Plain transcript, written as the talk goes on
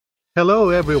Hello,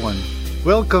 everyone.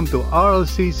 Welcome to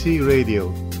RLCC Radio,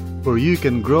 where you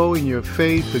can grow in your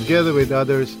faith together with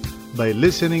others by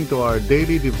listening to our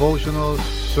daily devotionals,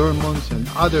 sermons, and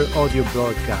other audio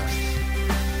broadcasts.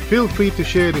 Feel free to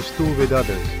share this tool with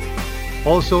others.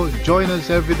 Also, join us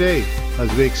every day as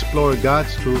we explore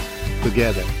God's truth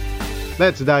together.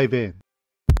 Let's dive in.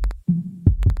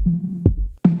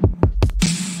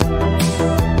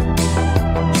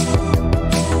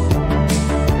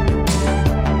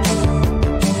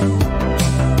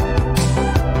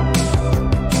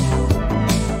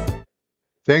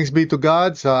 Thanks be to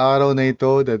God sa araw na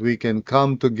ito that we can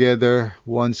come together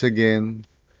once again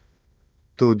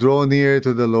to draw near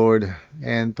to the Lord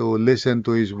and to listen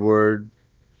to His Word,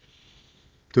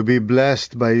 to be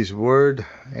blessed by His Word,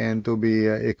 and to be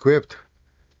equipped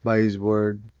by His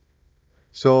Word.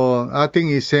 So,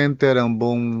 ating i-center ang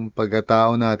buong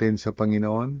pagkatao natin sa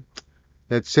Panginoon.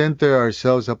 Let's center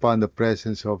ourselves upon the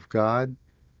presence of God.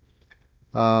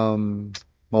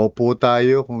 Maupo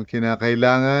tayo kung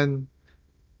kinakailangan.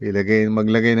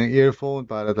 Maglagay ng earphone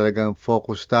para talagang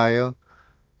focus tayo.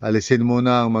 Alisin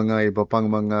muna ang mga iba pang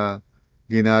mga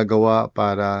ginagawa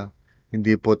para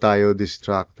hindi po tayo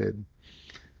distracted.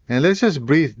 And let's just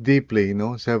breathe deeply,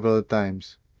 several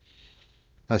times.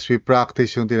 As we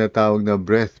practice yung tinatawag na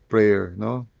breath prayer,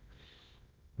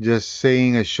 Just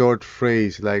saying a short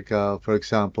phrase like, for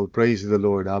example, praise the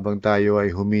Lord habang tayo ay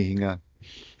humihinga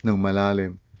ng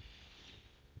malalim.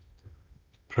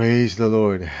 Praise the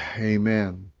Lord.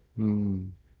 Amen. And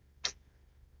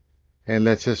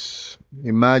let's just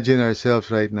imagine ourselves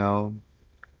right now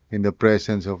in the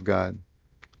presence of God,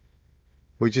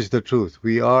 which is the truth.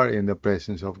 We are in the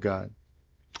presence of God.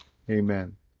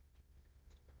 Amen.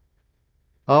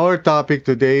 Our topic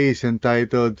today is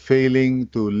entitled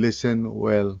Failing to Listen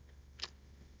Well,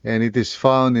 and it is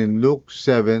found in Luke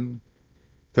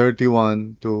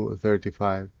 7:31 to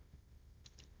 35.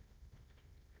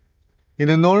 In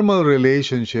a normal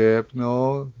relationship,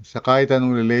 sa kahit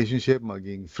anong relationship,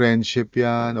 maging friendship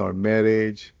yan or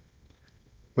marriage,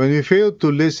 when we fail to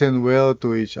listen well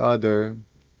to each other,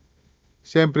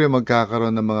 siyempre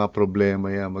magkakaroon ng mga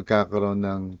problema yan. Magkakaroon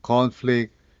ng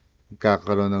conflict,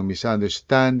 magkakaroon ng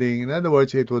misunderstanding. In other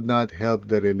words, it would not help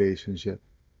the relationship.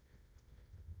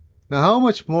 Now, how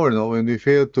much more, when we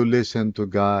fail to listen to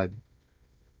God?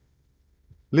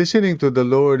 Listening to the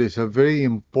Lord is a very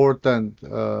important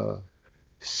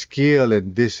skill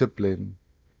and discipline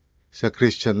sa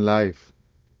Christian life.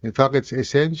 In fact, it's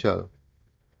essential.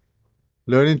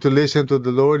 Learning to listen to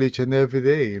the Lord each and every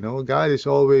day. God is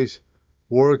always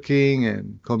working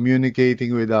and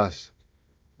communicating with us.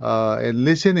 And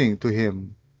listening to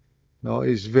Him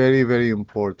is very, very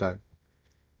important.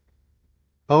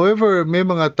 However, may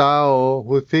mga tao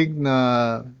who think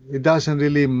na it doesn't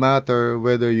really matter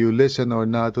whether you listen or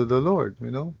not to the Lord,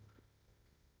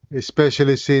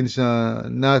 Especially since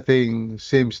nothing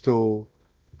seems to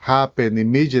happen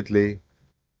immediately.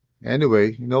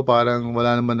 Anyway, parang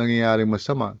wala naman nangyayaring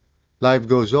masama.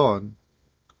 Life goes on.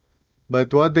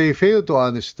 But what they fail to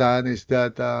understand is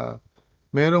that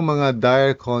merong mga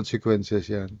dire consequences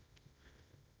yan.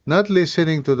 Not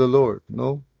listening to the Lord,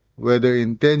 whether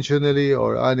intentionally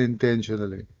or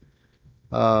unintentionally,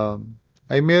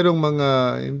 ay merong mga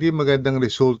hindi magandang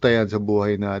resulta yan sa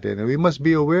buhay natin. And we must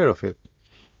be aware of it.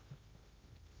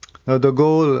 Now, the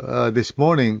goal this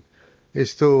morning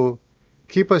is to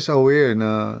keep us aware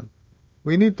na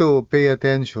we need to pay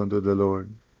attention to the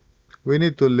Lord. We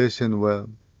need to listen well.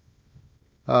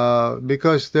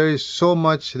 Because there is so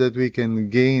much that we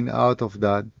can gain out of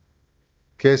that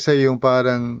kesa yung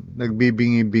parang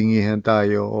nagbibingi-bingihan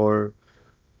tayo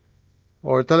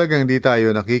or talagang di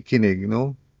tayo nakikinig,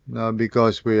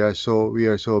 because we are so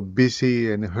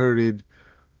busy and hurried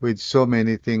with so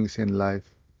many things in life.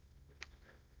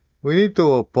 We need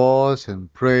to pause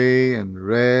and pray and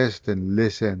rest and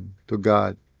listen to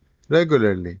God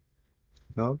regularly.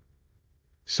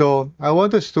 So, I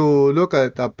want us to look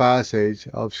at a passage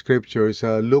of scriptures,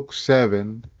 Luke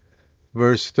 7,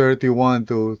 verse 31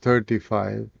 to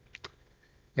 35.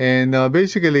 And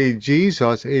basically,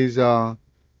 Jesus is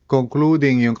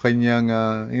concluding yung kanyang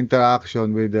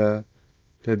interaction with the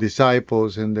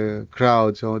disciples and the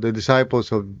crowds, or the disciples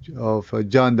of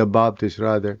John the Baptist,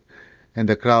 rather, and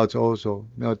the crowds also,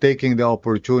 taking the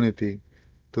opportunity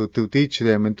to teach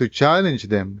them and to challenge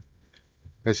them.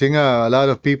 Kasi nga, a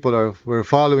lot of people were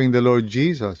following the Lord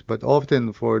Jesus, but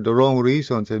often for the wrong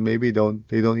reasons, and maybe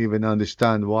they don't even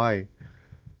understand why.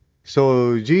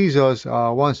 So Jesus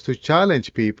wants to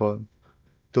challenge people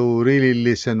to really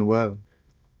listen well.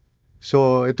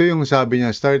 So ito yung sabi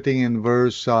niya, starting in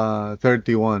verse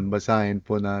 31, basahin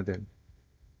po natin.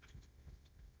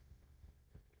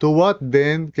 To what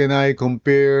then can I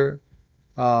compare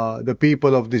the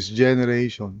people of this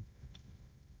generation?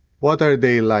 What are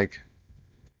they like?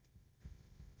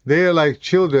 They are like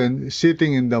children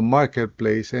sitting in the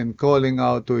marketplace and calling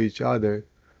out to each other,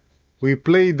 "We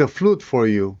played the flute for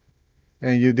you,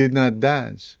 and you did not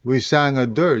dance. We sang a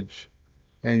dirge,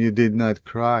 and you did not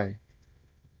cry."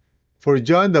 For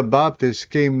John the Baptist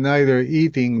came neither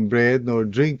eating bread nor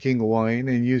drinking wine,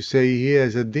 and you say he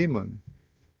has a demon.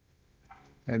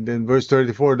 And then verse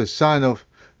 34, the Son of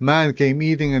Man came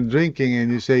eating and drinking,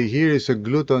 and you say, here is a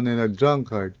glutton and a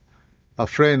drunkard, a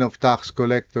friend of tax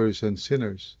collectors and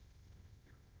sinners.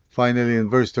 Finally, in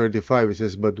verse 35, it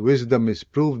says, but wisdom is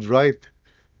proved right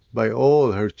by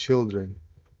all her children.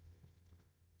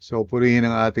 So, purihin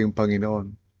ang ating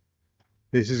Panginoon.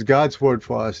 This is God's word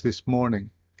for us this morning.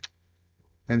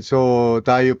 And so,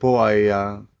 tayo po ay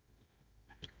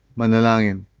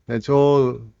manalangin. Let's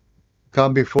all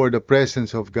come before the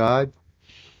presence of God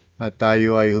at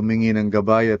tayo ay humingi ng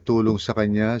gabay at tulong sa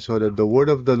Kanya so that the word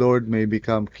of the Lord may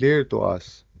become clear to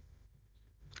us.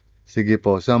 Sige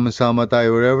po, sama-sama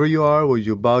tayo. Wherever you are, would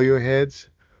you bow your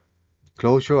heads,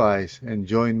 close your eyes,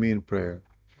 and join me in prayer.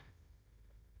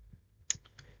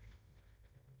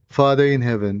 Father in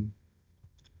heaven,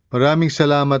 maraming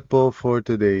salamat po for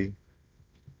today.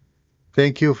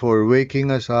 Thank you for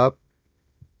waking us up.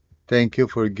 Thank you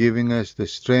for giving us the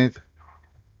strength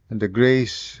and the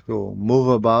grace to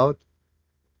move about.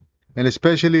 And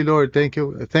especially, Lord, thank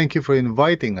you for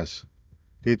inviting us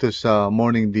dito sa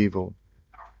Morning Devo.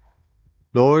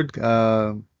 Lord,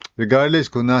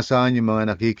 regardless kung nasaan yung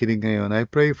mga nakikinig ngayon, I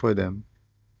pray for them.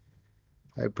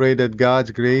 I pray that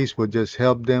God's grace would just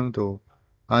help them to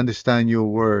understand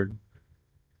your word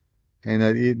and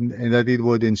that it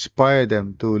would inspire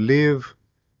them to live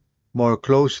more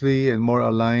closely and more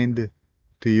aligned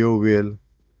to your will.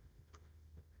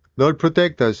 Lord,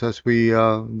 protect us as we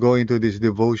go into this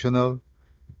devotional.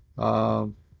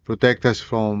 Protect us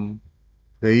from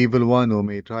the evil one who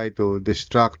may try to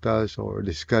distract us or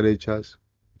discourage us.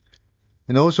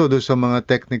 And also do sa mga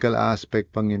technical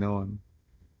aspect, Panginoon.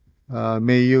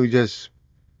 May you just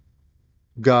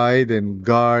guide and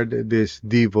guard this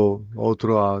Devo all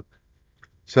throughout.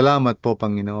 Salamat po,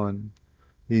 Panginoon.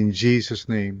 In Jesus'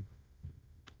 name.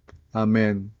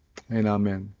 Amen and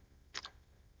amen.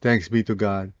 Thanks be to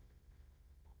God.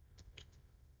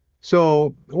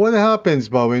 So, what happens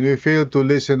ba when we fail to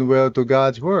listen well to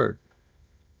God's word?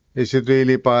 Is it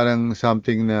really parang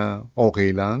something na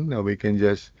okay lang, na we can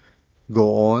just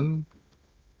go on?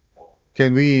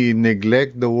 Can we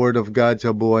neglect the word of God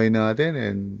sa buhay natin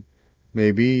and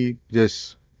maybe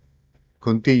just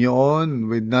continue on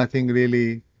with nothing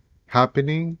really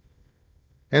happening?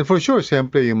 And for sure,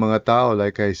 siyempre, yung mga tao,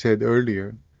 like I said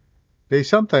earlier, they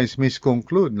sometimes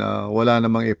misconclude na wala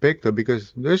namang epekto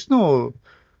because there's no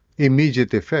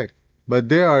immediate effect. But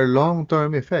there are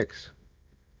long-term effects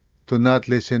to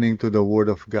not listening to the Word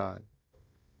of God.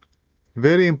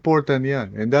 Very important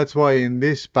yan. And that's why in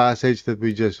this passage that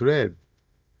we just read,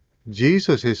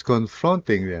 Jesus is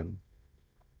confronting them,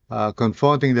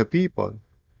 confronting the people.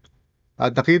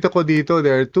 At nakita ko dito,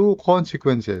 there are two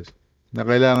consequences na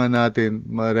kailangan natin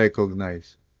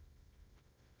ma-recognize.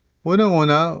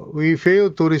 Unang-una, we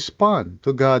fail to respond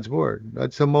to God's Word.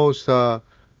 That's the most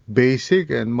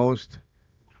basic and most,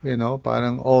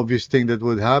 parang obvious thing that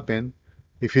would happen.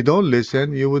 If you don't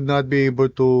listen, you would not be able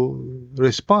to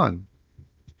respond.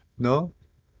 No?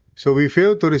 So we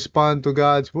fail to respond to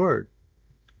God's word.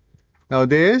 Now,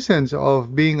 the essence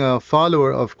of being a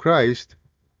follower of Christ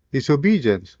is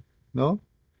obedience. No?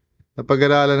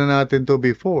 Napag-aralan na natin to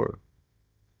before.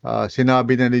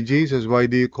 Sinabi na ni Jesus, why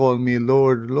do you call me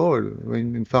Lord, Lord,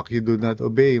 when in fact you do not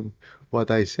obey what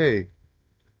I say?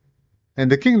 And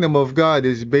the kingdom of God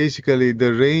is basically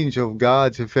the range of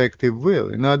God's effective will.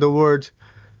 In other words,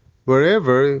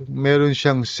 wherever meron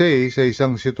siyang say sa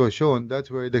isang sitwasyon,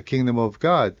 that's where the kingdom of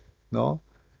God,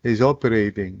 is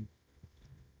operating.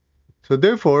 So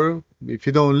therefore, if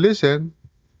you don't listen,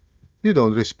 you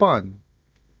don't respond.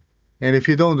 And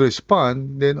if you don't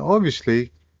respond, then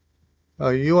obviously,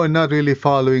 you are not really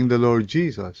following the Lord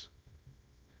Jesus.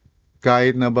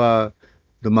 Kahit na ba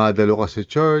dumadalo ka sa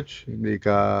church, hindi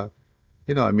ka,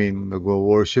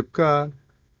 nagwo-worship ka,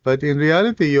 but in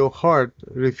reality, your heart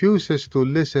refuses to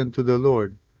listen to the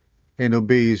Lord and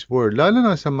obey His word, lalo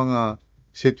na sa mga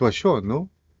sitwasyon, no?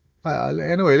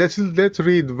 Anyway, let's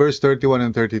read verse 31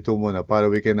 and 32 muna para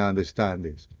we can understand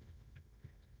this.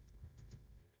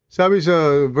 Sabi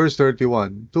sa verse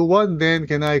 31, to what then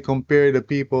can I compare the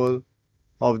people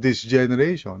of this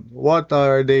generation? What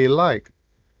are they like?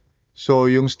 So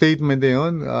yung statement na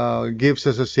yun gives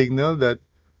us a signal that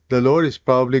the Lord is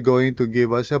probably going to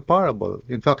give us a parable.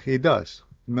 In fact, He does.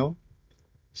 No?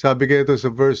 Sabi ganito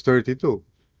sa verse 32.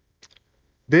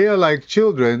 They are like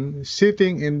children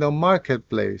sitting in the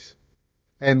marketplace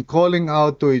and calling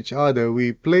out to each other,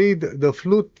 "We played the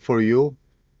flute for you,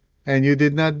 and you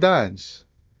did not dance.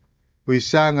 We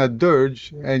sang a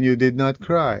dirge, and you did not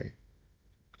cry."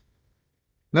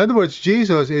 In other words,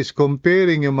 Jesus is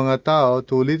comparing yung mga tao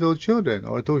to little children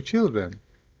or to children.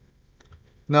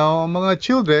 Now, mga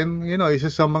children, isa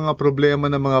sa mga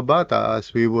problema ng mga bata,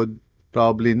 as we would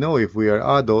probably know if we are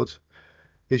adults,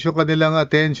 is yung kanilang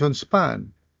attention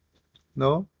span.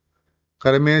 No?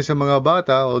 Karamihan sa mga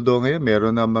bata, although ngayon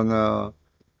meron na mga,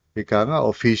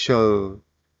 official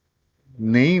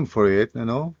name for it,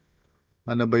 ano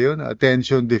ba yun?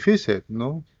 Attention deficit,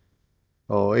 no?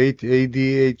 O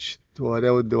ADH,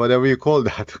 whatever you call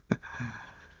that.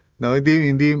 No,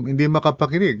 hindi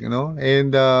makapakinig,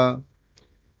 And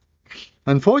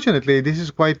unfortunately, this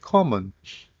is quite common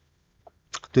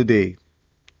today.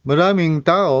 Maraming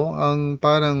tao ang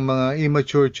parang mga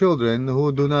immature children who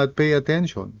do not pay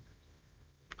attention.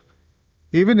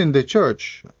 Even in the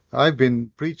church, I've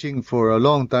been preaching for a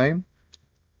long time,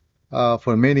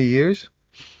 for many years.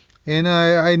 And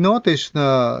I noticed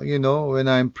na, when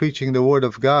I'm preaching the Word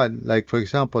of God, like for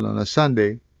example, on a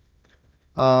Sunday,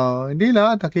 hindi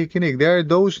lahat nakikinig. There are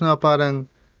those na parang,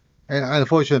 and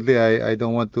unfortunately, I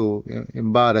don't want to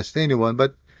embarrass anyone,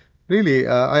 but really,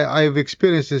 I've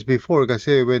experienced this before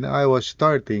kasi when I was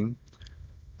starting,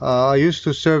 I used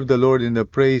to serve the Lord in the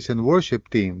praise and worship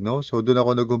team, no? So doon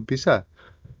ako nag-umpisa.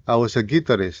 I was a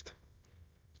guitarist.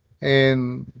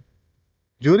 And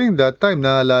during that time,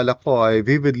 naalala ko, I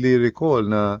vividly recall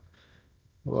na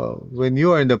when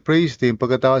you are in the praise team,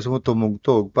 pagkatapos mo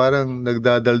tumugtog, parang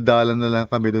nagdadaldalan na lang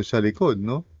kami doon sa likod,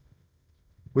 no?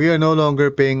 We are no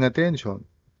longer paying attention.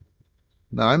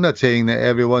 Now, I'm not saying that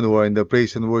everyone who are in the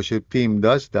praise and worship team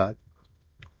does that.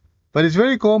 But it's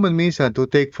very common, minsan, to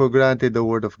take for granted the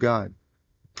Word of God.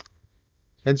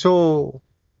 And so,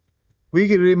 we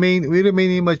remain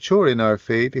immature in our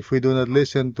faith if we do not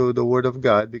listen to the Word of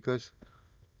God, because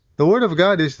the Word of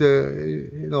God is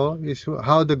is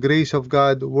how the grace of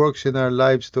God works in our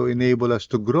lives to enable us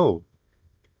to grow.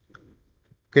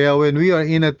 Kaya when we are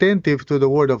inattentive to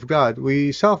the Word of God,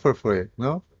 we suffer for it,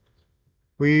 no?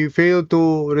 We fail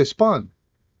to respond,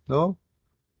 no?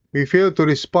 We fail to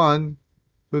respond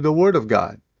to the Word of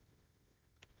God.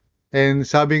 And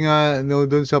sabi nga, no,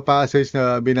 dun sa passage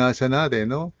na binasa natin,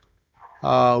 no?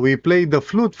 We played the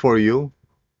flute for you,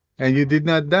 and you did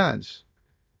not dance.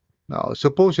 Now,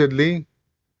 supposedly,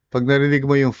 pag narinig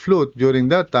mo yung flute during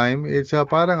that time, it's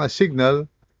parang a signal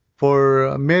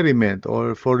for merriment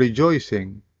or for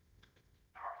rejoicing.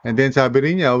 And then sabi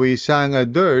rin niya, we sang a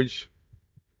dirge,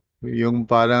 yung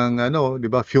parang di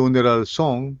ba, funeral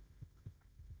song,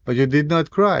 but you did not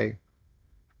cry.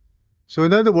 So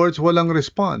in other words, walang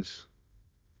response.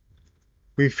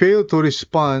 We fail to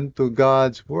respond to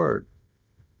God's word.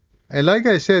 And like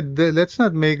I said, let's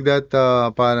not make that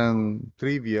parang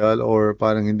trivial or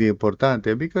parang hindi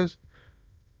importante, because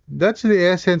that's the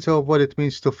essence of what it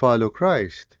means to follow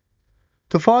Christ.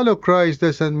 To follow Christ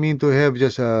doesn't mean to have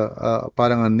just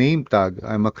parang a name tag,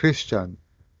 I'm a Christian.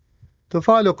 To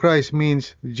follow Christ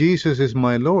means Jesus is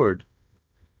my Lord,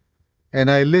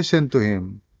 and I listen to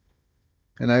Him,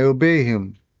 and I obey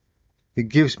Him. He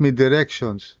gives me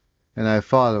directions, and I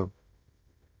follow.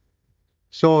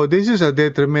 So this is a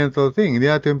detrimental thing.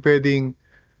 Hindi natin pwedeng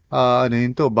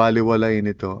baliwalain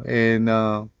ito. And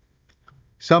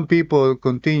some people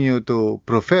continue to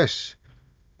profess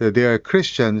that they are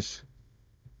Christians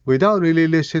without really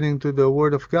listening to the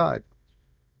Word of God.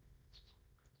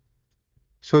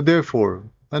 So therefore,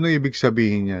 ano ibig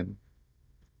sabihin yan?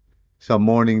 Sa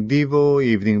morning devo,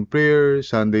 evening prayer,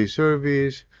 Sunday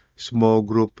service, small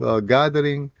group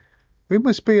gathering, we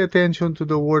must pay attention to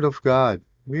the Word of God.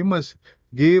 We must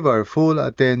give our full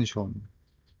attention.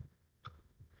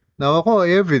 Now ako,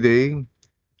 every day,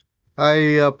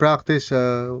 I practice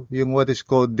yung what is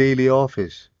called daily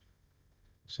office.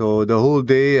 So the whole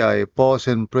day, I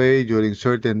pause and pray during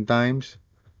certain times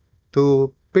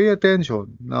to pay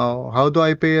attention. Now, how do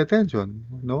I pay attention?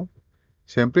 No?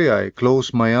 Siyempre, I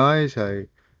close my eyes, I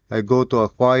go to a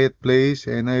quiet place,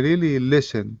 and I really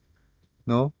listen.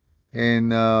 No?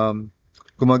 And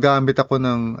gumagamit ako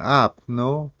ng app,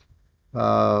 no?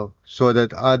 So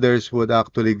that others would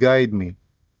actually guide me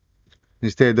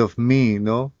instead of me,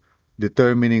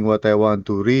 determining what I want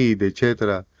to read,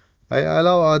 etc. I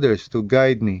allow others to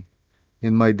guide me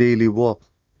in my daily walk.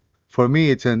 For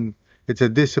me, it's a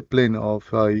discipline of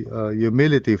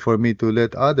humility for me to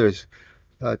let others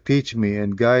teach me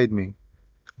and guide me.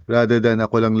 rather than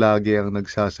ako lang lagi ang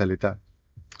nagsasalita.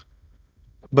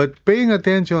 But paying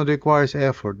attention requires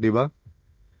effort, di ba?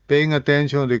 Paying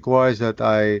attention requires that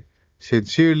I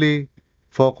sincerely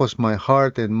focus my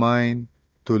heart and mind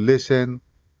to listen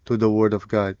to the Word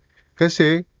of God.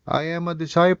 Kasi I am a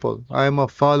disciple. I am a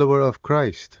follower of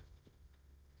Christ.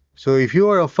 So if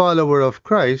you are a follower of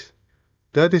Christ,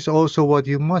 that is also what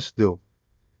you must do.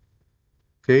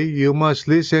 Okay? You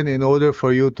must listen in order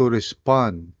for you to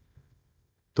respond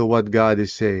to what God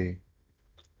is saying.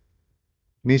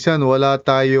 Minsan wala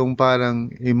tayong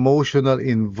parang emotional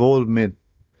involvement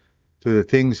to the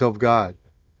things of God.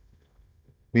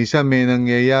 Minsan may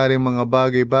nangyayaring mga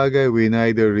bagay-bagay, we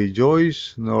neither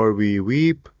rejoice nor we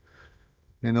weep,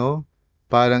 you know?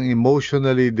 Parang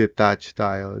emotionally detached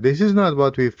tayo. This is not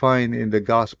what we find in the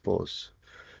Gospels.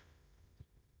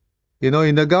 You know,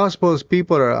 in the Gospels,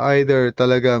 people are either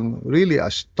talagang really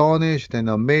astonished and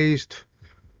amazed,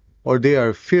 or they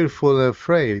are fearful and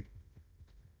afraid.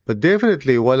 But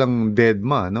definitely, walang dead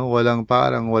man, no? Walang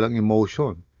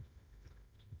emotion.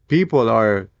 People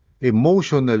are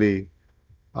emotionally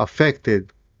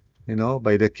affected,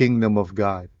 by the kingdom of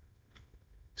God.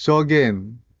 So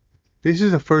again, this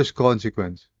is the first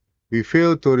consequence. We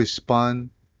fail to respond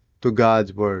to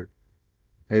God's word.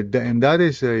 And that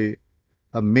is a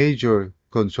major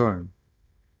concern.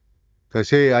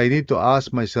 Kasi I need to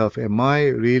ask myself, am I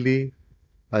really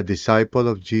a disciple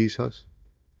of Jesus?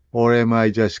 Or am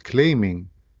I just claiming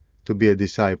to be a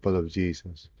disciple of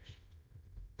Jesus?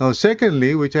 Now,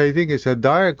 secondly, which I think is a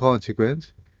dire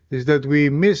consequence, is that we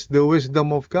miss the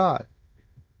wisdom of God,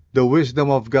 the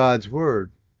wisdom of God's word.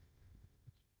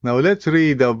 Now, let's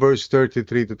read verse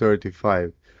 33 to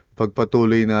 35.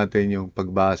 Pagpatuloy natin yung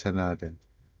pagbasa natin.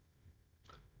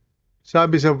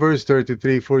 Sabi sa verse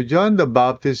 33, For John the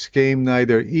Baptist came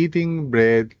neither eating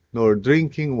bread nor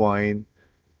drinking wine,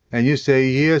 and you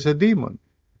say he has a demon.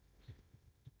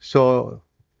 So,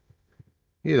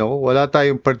 wala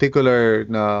tayong particular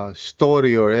na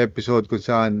story or episode kung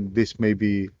saan this may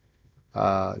be,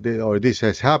 or this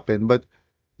has happened, but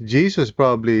Jesus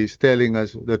probably is telling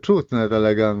us the truth na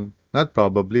talagang, not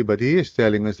probably, but he is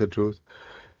telling us the truth.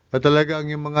 At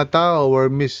talagang yung mga tao were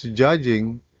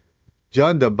misjudging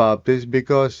John the Baptist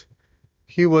because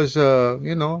he was,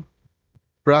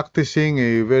 practicing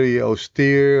a very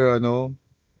austere,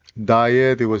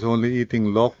 diet. He was only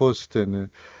eating locusts and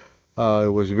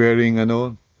was wearing,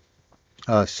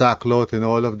 sackcloth and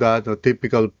all of that, a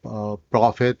typical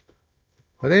prophet.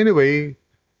 But anyway,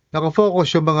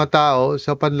 nakafocus yung mga tao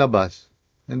sa panlabas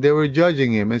and they were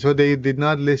judging him and so they did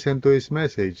not listen to his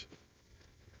message.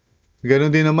 Ganon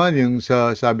din naman yung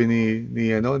sabi ni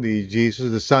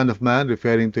Jesus, the Son of Man,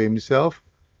 referring to himself,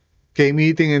 came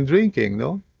eating and drinking,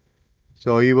 no?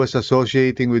 So he was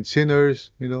associating with sinners,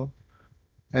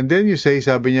 And then you say,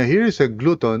 sabi niya, here is a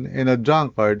glutton and a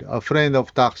drunkard, a friend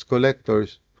of tax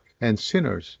collectors and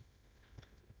sinners.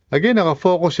 Again,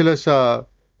 nakafocus sila sa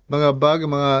mga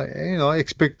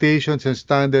expectations and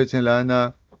standards nila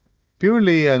na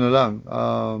purely,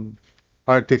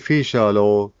 artificial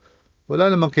o wala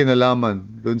namang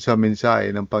kinalaman dun sa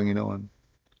mensahe ng Panginoon.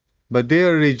 But they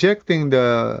are rejecting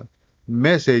the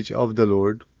message of the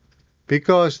Lord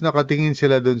because nakatingin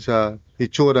sila dun sa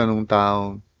itsura ng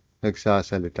taong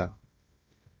nagsasalita.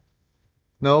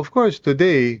 Now, of course,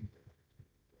 today,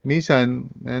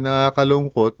 minsan,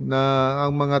 nakakalungkot na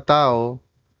ang mga tao,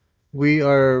 we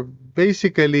are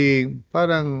basically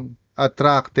parang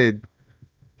attracted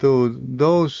to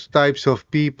those types of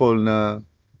people na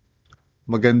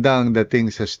maganda ang dating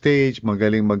sa stage,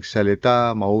 magaling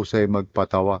magsalita, mahusay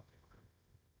magpatawa.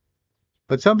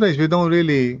 But sometimes we don't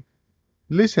really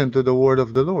listen to the word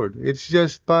of the Lord. It's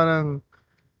just parang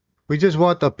we just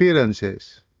want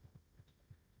appearances.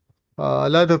 A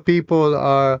lot of people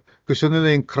gusto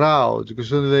nila yung crowds,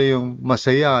 gusto nila yung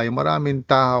masaya, yung maraming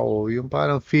tao, yung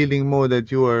parang feeling mo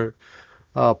that you are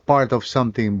part of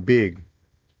something big.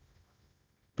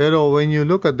 Pero when you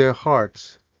look at their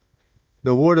hearts,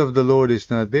 the word of the Lord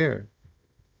is not there.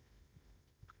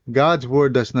 God's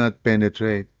word does not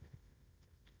penetrate.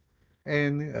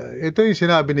 And ito yung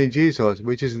sinabi ni Jesus,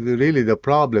 which is really the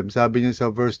problem. Sabi niya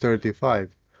sa verse 35,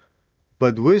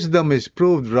 But wisdom is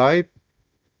proved right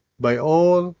by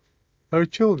all her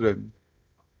children.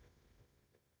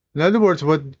 In other words,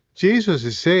 what Jesus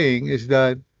is saying is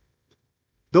that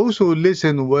those who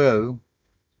listen well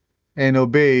and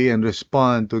obey and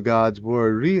respond to God's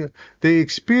word, they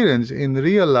experience in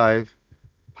real life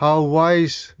how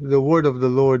wise the word of the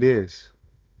Lord is.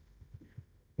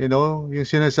 Yung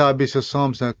sinasabi sa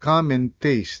Psalms na come and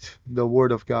taste the word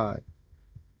of God.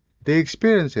 They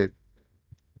experience it.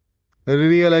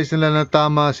 Nare-realize nila na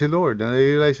tama si Lord.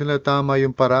 Nare-realize nila tama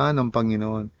yung paraan ng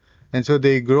Panginoon. And so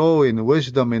they grow in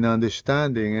wisdom and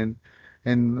understanding,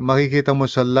 and makikita mo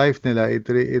sa life nila it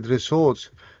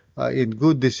results in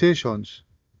good decisions.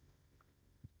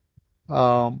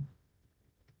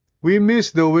 We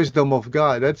miss the wisdom of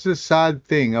God. That's the sad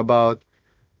thing about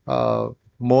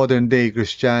modern day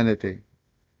Christianity.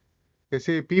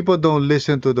 Kasi people don't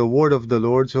listen to the word of the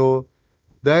Lord, so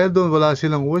dahil doon wala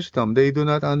silang wisdom, they do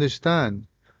not understand,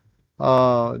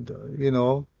 you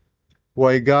know,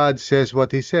 why God says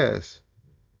what He says.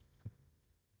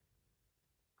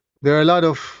 There are a lot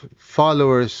of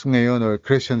followers ngayon or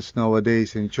Christians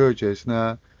nowadays in churches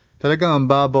na talagang ang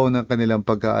babaw ng kanilang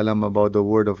pagkaalam about the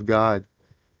Word of God.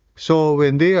 So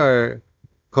when they are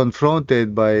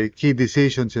confronted by key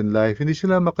decisions in life, hindi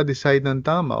sila makadecide ng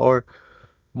tama, or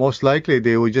most likely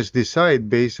they will just decide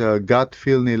based sa gut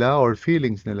feel nila or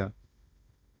feelings nila.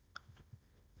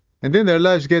 And then their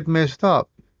lives get messed up.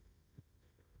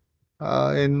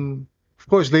 And of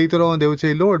course, later on, they would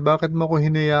say, Lord, bakit mo ko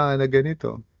hinayaan na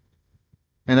ganito?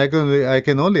 And I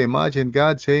can only imagine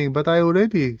God saying, but I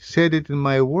already said it in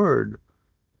my word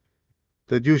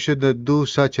that you should not do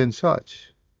such and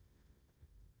such.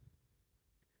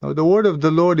 Now, the word of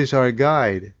the Lord is our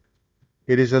guide.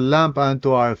 It is a lamp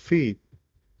unto our feet.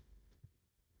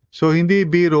 So, hindi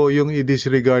biro yung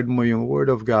i-disregard mo yung word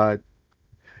of God.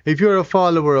 If you're a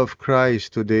follower of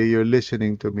Christ today, you're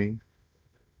listening to me,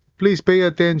 please pay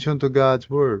attention to God's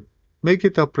word. Make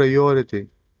it a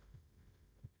priority.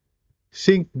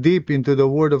 Sink deep into the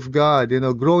word of God,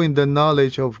 grow in the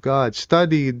knowledge of God.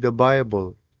 Study the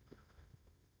Bible.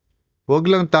 Huwag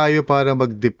lang tayo para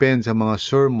mag-depend sa mga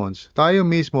sermons. Tayo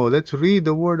mismo, let's read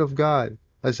the word of God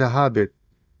as a habit.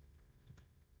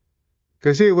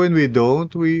 Kasi when we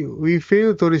don't, we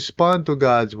fail to respond to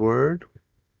God's word.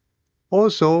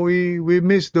 Also, we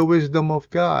miss the wisdom of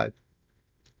God.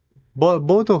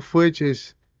 Both of which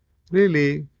is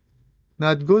really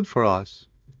not good for us.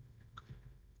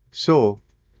 So,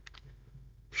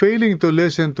 failing to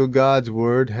listen to God's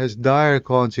word has dire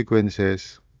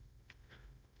consequences.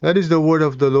 That is the word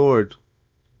of the Lord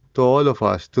to all of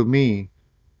us, to me,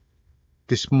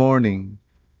 this morning.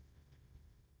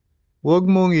 Huwag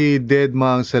mong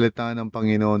i-deadma ang salita ng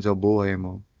Panginoon sa buhay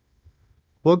mo.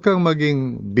 Huwag kang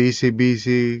maging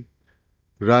busy-busy,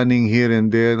 running here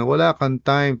and there, na wala kang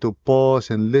time to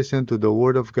pause and listen to the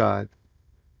Word of God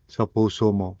sa puso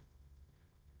mo.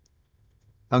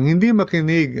 Ang hindi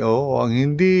makinig, o ang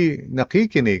hindi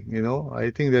nakikinig, I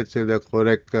think that's the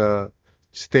correct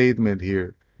statement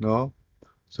here, no?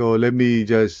 So let me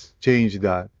just change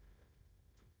that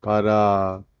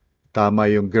para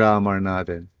tama yung grammar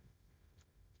natin.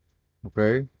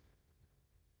 Okay?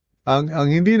 Ang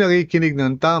hindi nakikinig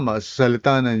ng tama sa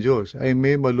salita ng Diyos ay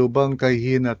may malubhang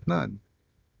kahihinatnan.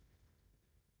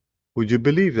 Would you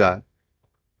believe that?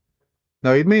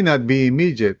 Now, it may not be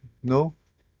immediate, no?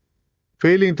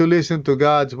 Failing to listen to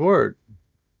God's word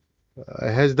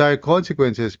has dire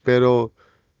consequences, pero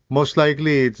most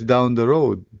likely it's down the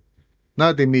road,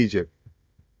 not immediate.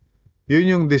 Yun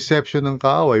yung deception ng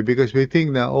kaaway because we think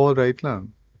na all right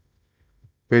lang.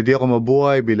 Pwede ako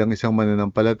mabuhay bilang isang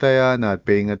mananampalataya, not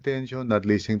paying attention, not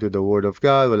listening to the Word of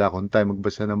God, wala akong time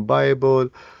magbasa ng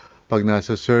Bible. Pag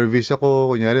nasa service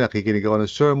ako, kunyari nakikinig ako ng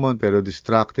sermon pero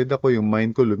distracted ako, yung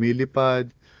mind ko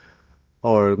lumilipad.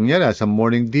 Or kunyari, sa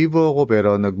morning devo ako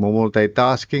pero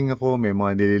nagmo-multitasking ako, may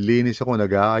mga nililinis ako,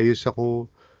 nag-aayos ako.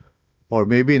 Or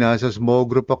maybe nasa small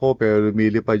group ako pero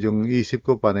lumilipad yung isip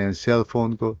ko, para yung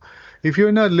cellphone ko. If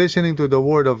you're not listening to the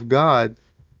Word of God,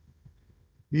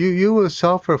 you will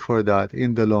suffer for that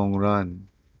in the long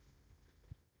run.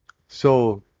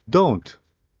 So, don't.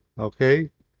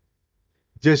 Okay?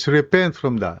 Just repent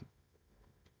from that.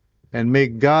 And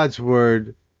make God's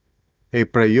word a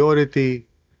priority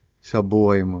sa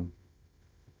buhay mo.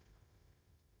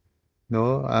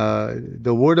 No?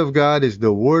 The word of God is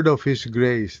the word of His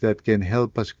grace that can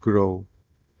help us grow.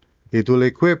 It will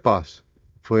equip us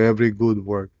for every good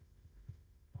work.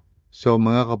 So,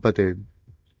 mga kapatid,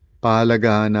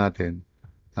 pahalagahan natin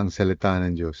ang salita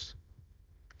ng Diyos.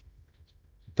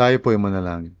 Tayo po ay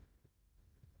manalangin.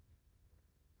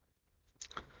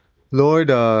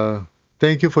 Lord,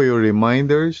 thank you for your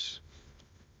reminders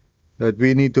that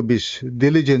we need to be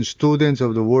diligent students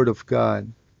of the Word of God,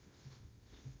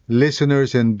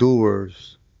 listeners and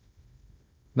doers.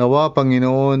 Nawa,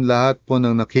 Panginoon, lahat po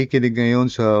ng nakikinig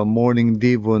ngayon sa morning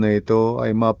devo na ito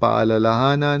ay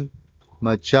mapaalalahanan,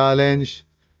 ma-challenge,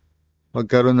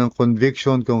 magkaroon ng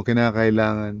conviction kung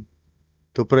kinakailangan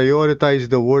to prioritize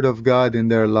the Word of God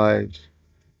in their lives.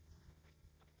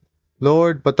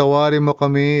 Lord, patawarin mo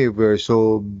kami if we're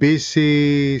so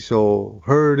busy, so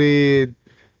hurried,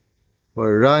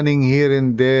 we're running here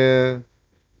and there.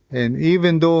 And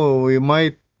even though we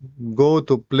might go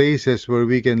to places where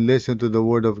we can listen to the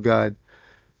Word of God,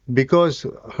 because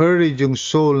hurried yung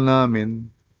soul namin,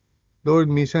 Lord,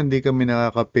 minsan di kami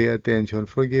nakaka-pay attention.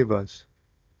 Forgive us.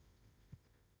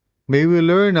 May we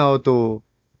learn how to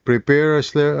prepare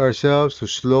ourselves to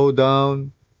slow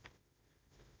down,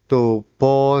 to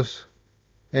pause,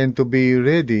 and to be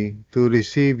ready to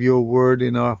receive your word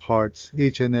in our hearts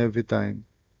each and every time.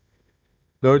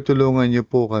 Lord, tulungan niyo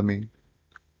po kami.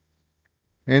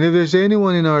 And if there's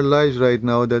anyone in our lives right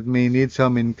now that may need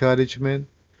some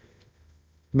encouragement,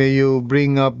 may you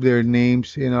bring up their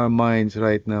names in our minds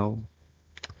right now.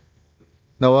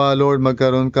 Nawa, Lord,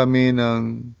 magkaroon kami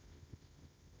ng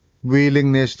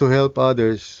willingness to help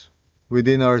others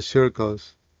within our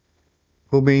circles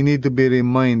who may need to be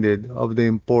reminded of the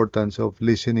importance of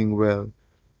listening well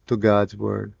to God's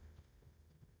Word.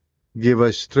 Give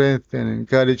us strength and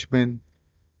encouragement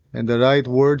and the right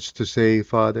words to say,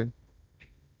 Father,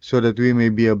 so that we may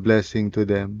be a blessing to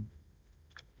them.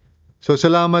 So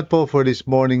salamat po for this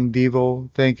morning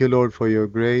Devo. Thank you, Lord, for your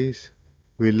grace.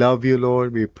 We love you,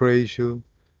 Lord. We praise you.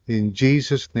 In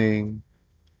Jesus' name,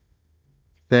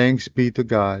 thanks be to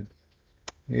God.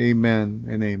 Amen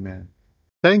and amen.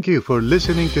 Thank you for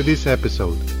listening to this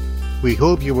episode. We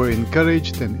hope you were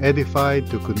encouraged and edified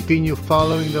to continue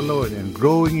following the Lord and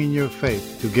growing in your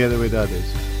faith together with others.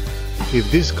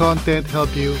 If this content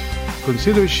helped you,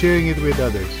 consider sharing it with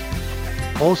others.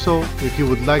 Also, if you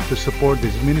would like to support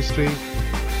this ministry,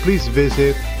 please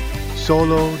visit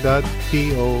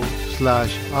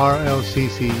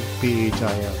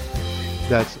solo.to/RLCCPHIL.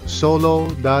 That's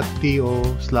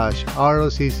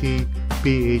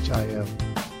solo.to/RLCCPHIL.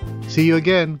 See you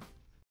again.